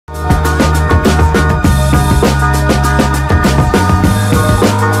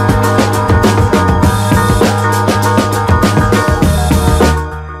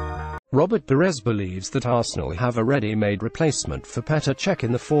Robert Pires believes that Arsenal have a ready-made replacement for Petr Cech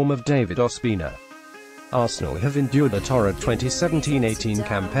in the form of David Ospina. Arsenal have endured a torrid 2017-18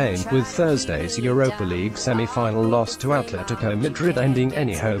 campaign, with Thursday's Europa League semi-final loss to Atletico Madrid ending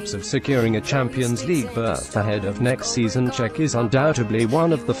any hopes of securing a Champions League berth ahead of next season. Cech is undoubtedly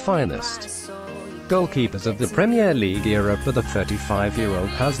one of the finest goalkeepers of the Premier League era, but the 35-year-old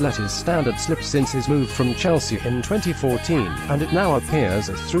has let his standard slip since his move from Chelsea in 2014, and it now appears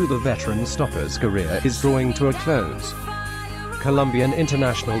as though the veteran stopper's career is drawing to a close. Colombian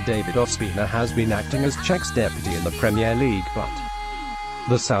international David Ospina has been acting as Cech's deputy in the Premier League, but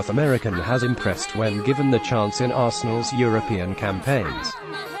the South American has impressed when given the chance in Arsenal's European campaigns.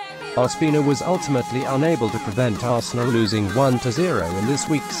 Ospina was ultimately unable to prevent Arsenal losing 1-0 in this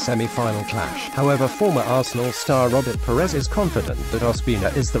week's semi-final clash. However, former Arsenal star Robert Pires is confident that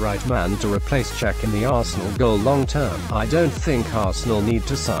Ospina is the right man to replace Cech in the Arsenal goal long term. "I don't think Arsenal need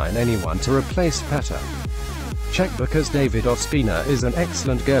to sign anyone to replace Petr Cech because David Ospina is an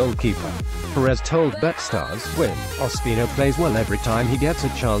excellent goalkeeper," Pires told BetStars. "When Ospina plays well every time he gets a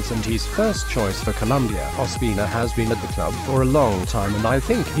chance and he's first choice for Colombia. Ospina has been at the club for a long time and I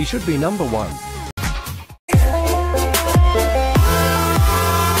think he should be number one."